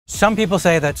Some people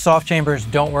say that soft chambers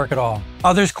don't work at all.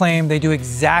 Others claim they do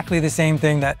exactly the same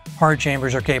thing that hard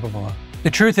chambers are capable of. The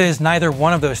truth is, neither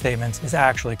one of those statements is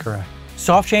actually correct.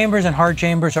 Soft chambers and hard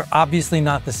chambers are obviously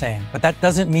not the same, but that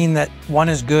doesn't mean that one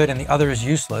is good and the other is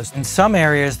useless. In some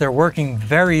areas, they're working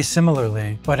very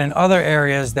similarly, but in other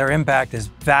areas, their impact is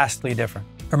vastly different.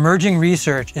 Emerging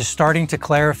research is starting to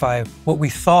clarify what we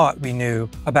thought we knew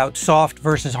about soft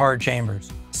versus hard chambers.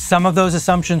 Some of those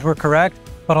assumptions were correct,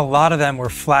 but a lot of them were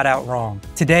flat out wrong.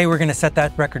 Today, we're going to set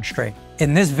that record straight.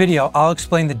 In this video, I'll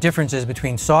explain the differences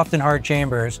between soft and hard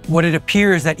chambers, what it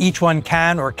appears that each one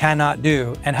can or cannot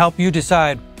do, and help you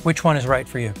decide which one is right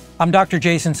for you. I'm Dr.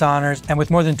 Jason Saunders, and with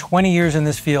more than 20 years in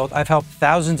this field, I've helped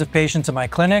thousands of patients in my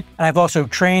clinic, and I've also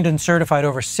trained and certified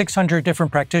over 600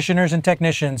 different practitioners and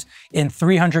technicians in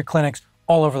 300 clinics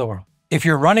all over the world. If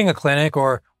you're running a clinic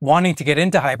or wanting to get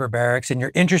into hyperbarics and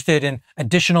you're interested in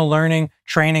additional learning,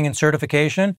 training, and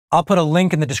certification, I'll put a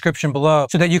link in the description below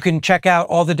so that you can check out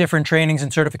all the different trainings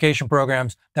and certification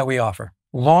programs that we offer.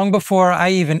 Long before I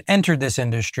even entered this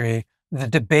industry, the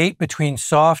debate between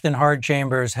soft and hard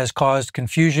chambers has caused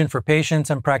confusion for patients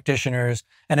and practitioners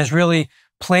and has really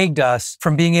plagued us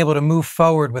from being able to move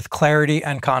forward with clarity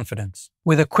and confidence.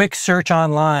 With a quick search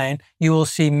online, you will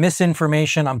see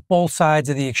misinformation on both sides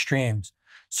of the extremes.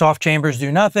 Soft chambers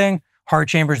do nothing, hard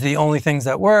chambers are the only things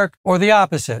that work, or the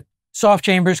opposite. Soft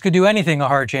chambers could do anything a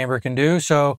hard chamber can do,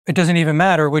 so it doesn't even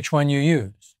matter which one you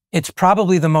use. It's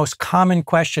probably the most common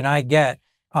question I get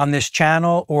on this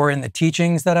channel or in the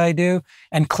teachings that I do,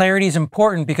 and clarity is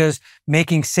important because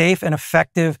making safe and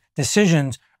effective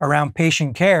decisions around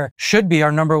patient care should be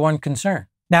our number one concern.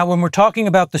 Now, when we're talking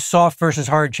about the soft versus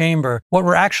hard chamber, what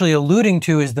we're actually alluding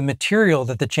to is the material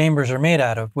that the chambers are made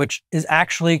out of, which is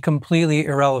actually completely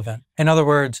irrelevant. In other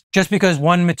words, just because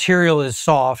one material is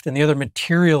soft and the other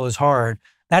material is hard,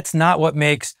 that's not what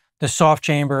makes the soft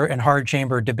chamber and hard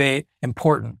chamber debate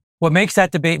important. What makes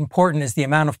that debate important is the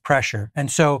amount of pressure. And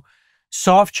so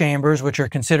soft chambers, which are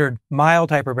considered mild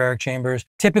hyperbaric chambers,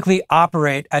 typically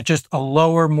operate at just a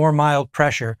lower, more mild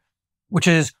pressure, which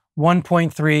is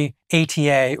 1.3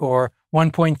 ATA or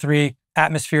 1.3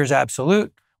 atmospheres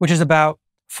absolute, which is about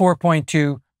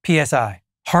 4.2 PSI.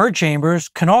 Hard chambers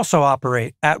can also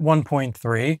operate at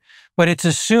 1.3, but it's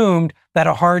assumed that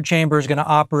a hard chamber is going to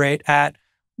operate at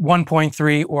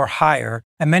 1.3 or higher.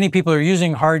 And many people are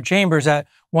using hard chambers at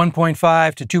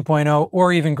 1.5 to 2.0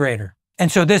 or even greater.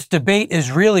 And so this debate is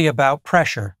really about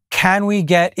pressure. Can we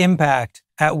get impact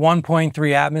at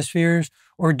 1.3 atmospheres,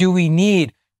 or do we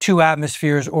need 2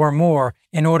 atmospheres or more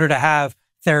in order to have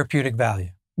therapeutic value?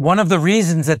 One of the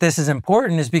reasons that this is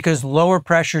important is because lower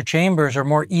pressure chambers are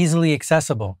more easily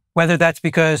accessible. Whether that's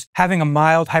because having a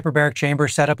mild hyperbaric chamber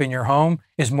set up in your home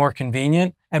is more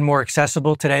convenient and more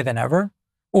accessible today than ever,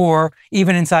 or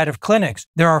even inside of clinics.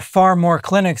 There are far more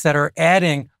clinics that are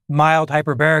adding mild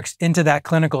hyperbarics into that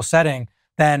clinical setting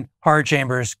than hard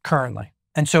chambers currently.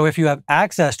 And so if you have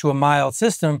access to a mild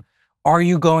system, are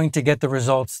you going to get the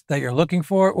results that you're looking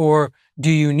for, or do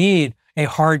you need a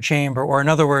hard chamber? Or in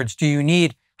other words, do you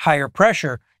need higher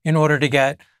pressure in order to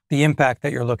get the impact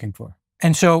that you're looking for?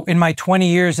 And so in my 20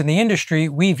 years in the industry,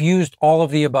 we've used all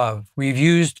of the above. We've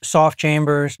used soft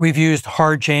chambers, we've used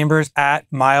hard chambers at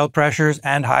mild pressures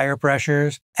and higher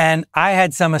pressures. And I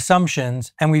had some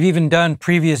assumptions, and we've even done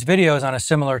previous videos on a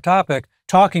similar topic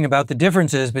talking about the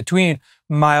differences between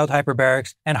mild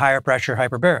hyperbarics and higher pressure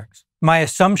hyperbarics. My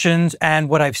assumptions and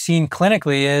what I've seen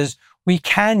clinically is we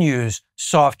can use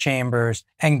soft chambers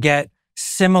and get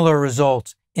similar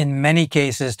results in many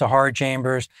cases to hard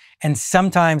chambers. And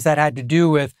sometimes that had to do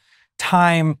with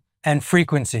time and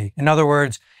frequency. In other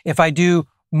words, if I do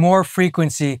more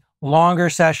frequency, longer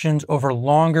sessions over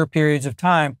longer periods of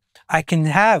time, I can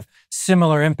have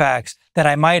similar impacts that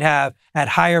I might have at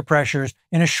higher pressures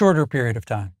in a shorter period of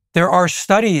time. There are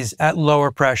studies at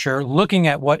lower pressure looking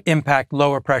at what impact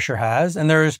lower pressure has, and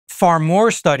there's far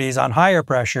more studies on higher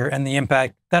pressure and the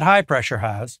impact that high pressure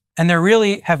has. And there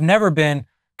really have never been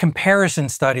comparison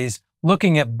studies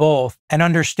looking at both and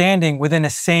understanding within a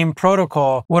same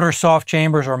protocol what are soft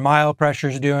chambers or mild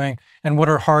pressures doing and what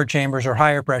are hard chambers or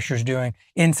higher pressures doing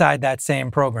inside that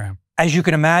same program. As you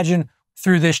can imagine,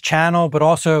 through this channel, but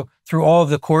also through all of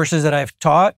the courses that I've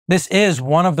taught, this is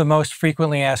one of the most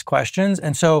frequently asked questions.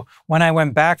 And so when I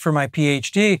went back for my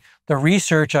PhD, the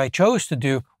research I chose to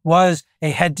do was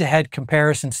a head-to-head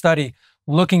comparison study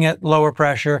looking at lower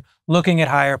pressure, looking at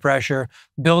higher pressure,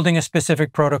 building a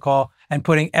specific protocol, and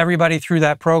putting everybody through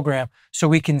that program so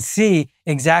we can see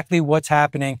exactly what's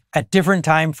happening at different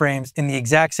time frames in the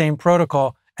exact same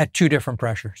protocol at 2 different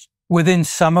pressures. Within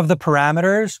some of the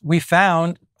parameters, we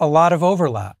found a lot of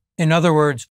overlap. In other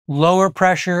words, Lower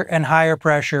pressure and higher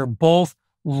pressure both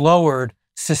lowered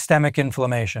systemic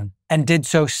inflammation and did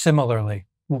so similarly.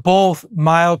 Both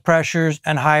mild pressures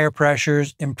and higher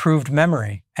pressures improved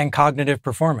memory and cognitive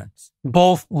performance.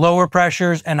 Both lower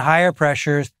pressures and higher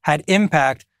pressures had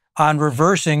impact on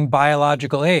reversing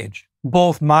biological age.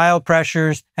 Both mild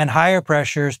pressures and higher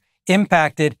pressures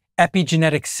impacted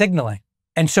epigenetic signaling.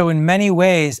 And so in many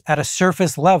ways, at a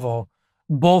surface level,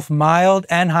 both mild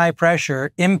and high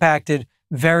pressure impacted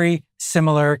very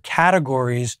similar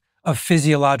categories of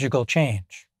physiological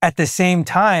change. At the same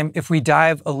time, if we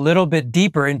dive a little bit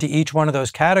deeper into each one of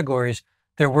those categories,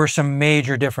 there were some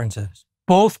major differences.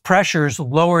 Both pressures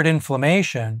lowered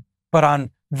inflammation, but on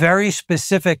very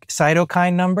specific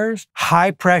cytokine numbers,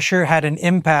 high pressure had an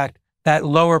impact that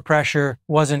lower pressure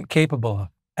wasn't capable of.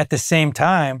 At the same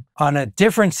time, on a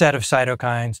different set of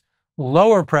cytokines,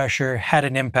 lower pressure had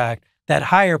an impact that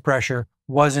higher pressure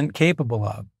wasn't capable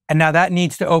of. And now that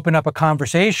needs to open up a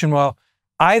conversation. Well,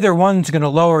 either one's going to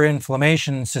lower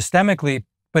inflammation systemically,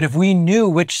 but if we knew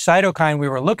which cytokine we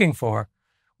were looking for,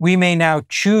 we may now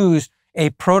choose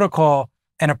a protocol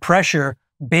and a pressure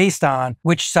based on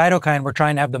which cytokine we're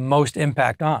trying to have the most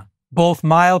impact on. Both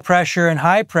mild pressure and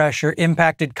high pressure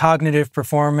impacted cognitive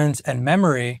performance and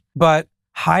memory, but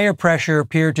higher pressure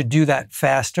appeared to do that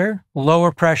faster.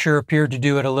 Lower pressure appeared to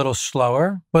do it a little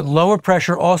slower, but lower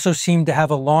pressure also seemed to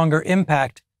have a longer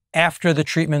impact after the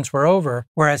treatments were over,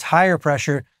 whereas higher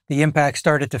pressure, the impact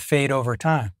started to fade over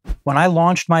time. When I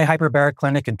launched my hyperbaric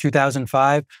clinic in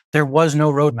 2005, there was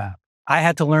no roadmap. I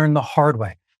had to learn the hard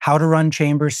way, how to run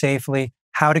chambers safely,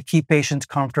 how to keep patients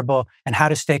comfortable, and how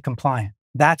to stay compliant.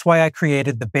 That's why I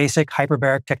created the basic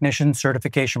hyperbaric technician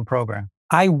certification program.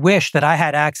 I wish that I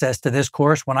had access to this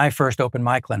course when I first opened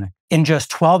my clinic. In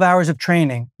just 12 hours of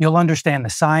training, you'll understand the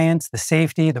science, the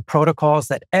safety, the protocols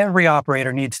that every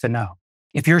operator needs to know.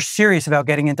 If you're serious about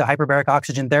getting into hyperbaric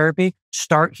oxygen therapy,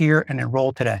 start here and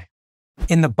enroll today.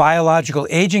 In the biological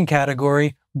aging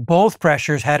category, both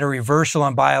pressures had a reversal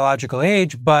on biological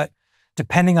age, but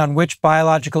depending on which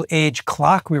biological age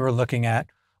clock we were looking at,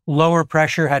 lower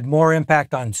pressure had more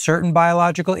impact on certain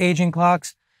biological aging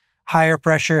clocks. Higher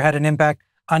pressure had an impact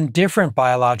on different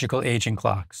biological aging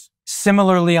clocks.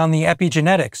 Similarly, on the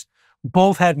epigenetics,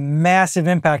 both had massive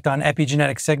impact on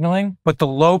epigenetic signaling, but the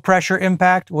low pressure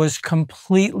impact was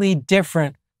completely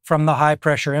different from the high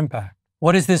pressure impact.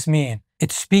 What does this mean?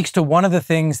 It speaks to one of the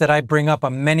things that I bring up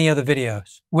on many of the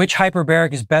videos. Which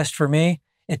hyperbaric is best for me?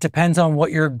 It depends on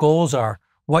what your goals are,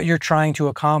 what you're trying to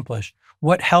accomplish,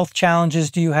 what health challenges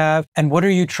do you have, and what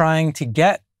are you trying to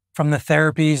get from the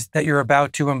therapies that you're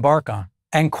about to embark on.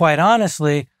 And quite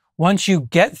honestly, once you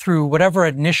get through whatever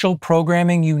initial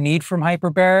programming you need from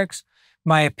hyperbarics,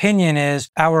 my opinion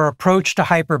is our approach to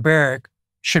hyperbaric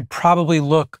should probably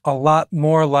look a lot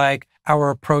more like our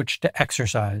approach to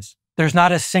exercise. There's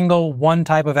not a single one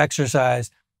type of exercise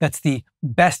that's the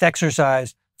best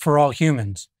exercise for all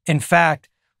humans. In fact,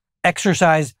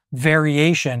 exercise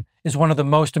variation is one of the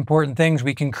most important things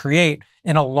we can create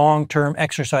in a long-term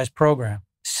exercise program.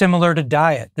 Similar to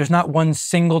diet, there's not one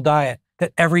single diet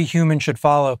that every human should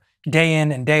follow day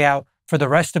in and day out for the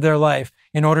rest of their life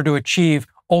in order to achieve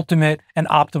ultimate and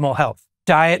optimal health.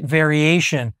 Diet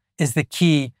variation is the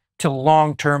key to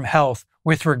long-term health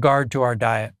with regard to our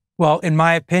diet. Well, in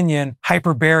my opinion,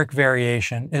 hyperbaric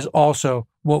variation is also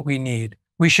what we need.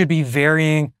 We should be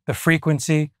varying the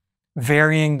frequency,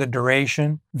 varying the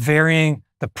duration, varying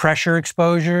the pressure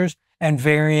exposures, and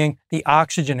varying the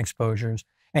oxygen exposures,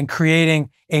 and creating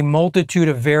a multitude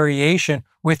of variation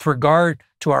with regard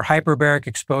to our hyperbaric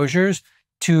exposures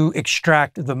to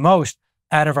extract the most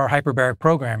out of our hyperbaric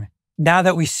programming. Now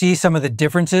that we see some of the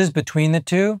differences between the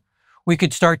two, we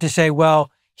could start to say,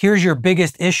 well, here's your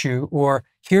biggest issue, or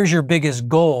here's your biggest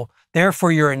goal.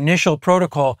 Therefore, your initial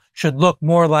protocol should look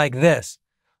more like this.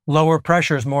 Lower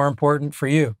pressure is more important for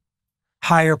you.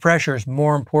 Higher pressure is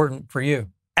more important for you.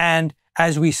 And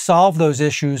as we solve those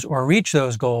issues or reach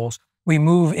those goals, we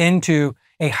move into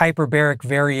a hyperbaric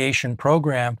variation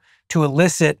program to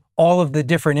elicit all of the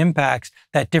different impacts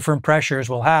that different pressures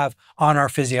will have on our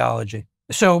physiology.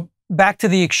 So back to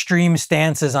the extreme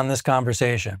stances on this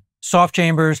conversation. Soft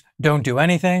chambers don't do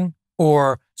anything,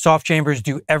 or soft chambers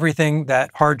do everything that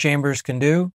hard chambers can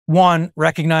do. One,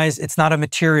 recognize it's not a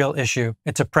material issue,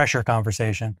 it's a pressure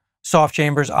conversation. Soft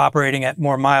chambers operating at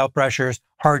more mild pressures,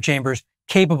 hard chambers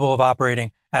capable of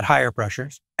operating at higher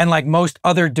pressures. And like most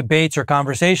other debates or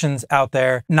conversations out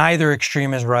there, neither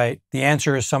extreme is right. The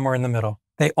answer is somewhere in the middle.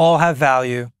 They all have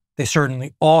value. They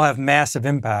certainly all have massive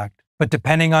impact. But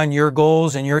depending on your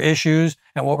goals and your issues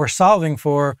and what we're solving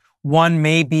for, one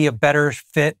may be a better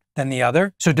fit than the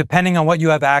other. So depending on what you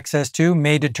have access to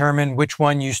may determine which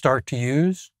one you start to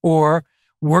use, or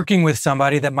working with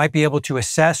somebody that might be able to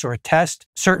assess or test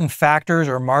certain factors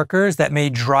or markers that may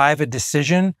drive a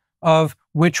decision of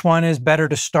which one is better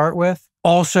to start with.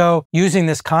 Also, using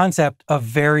this concept of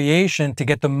variation to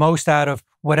get the most out of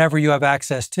whatever you have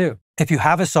access to. If you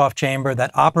have a soft chamber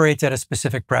that operates at a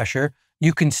specific pressure,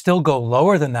 you can still go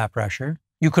lower than that pressure.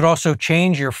 You could also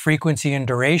change your frequency and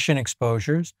duration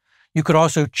exposures. You could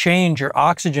also change your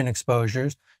oxygen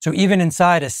exposures. So even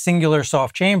inside a singular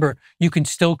soft chamber, you can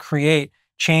still create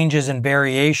changes and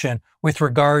variation with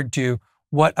regard to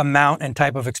what amount and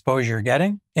type of exposure you're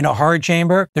getting. In a hard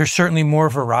chamber, there's certainly more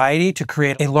variety to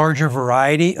create a larger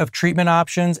variety of treatment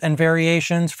options and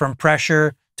variations, from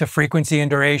pressure to frequency and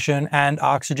duration and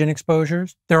oxygen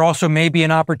exposures. There also may be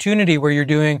an opportunity where you're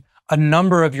doing a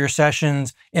number of your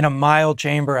sessions in a mild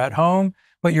chamber at home,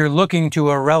 but you're looking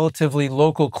to a relatively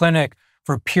local clinic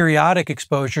for periodic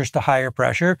exposures to higher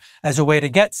pressure as a way to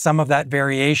get some of that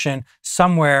variation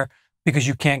somewhere because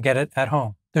you can't get it at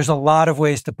home. There's a lot of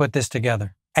ways to put this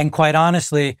together. And quite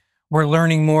honestly, we're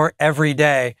learning more every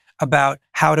day about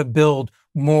how to build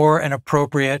more and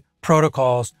appropriate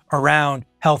protocols around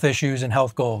health issues and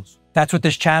health goals. That's what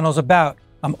this channel is about.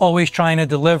 I'm always trying to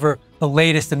deliver the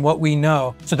latest in what we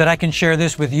know so that I can share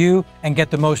this with you and get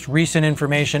the most recent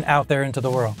information out there into the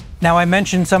world. Now, I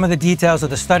mentioned some of the details of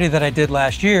the study that I did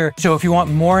last year. So if you want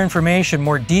more information,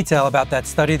 more detail about that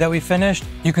study that we finished,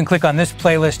 you can click on this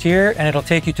playlist here and it'll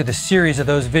take you to the series of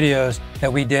those videos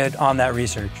that we did on that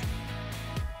research.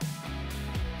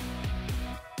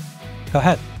 Go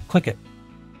ahead, click it.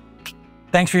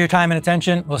 Thanks for your time and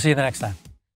attention. We'll see you the next time.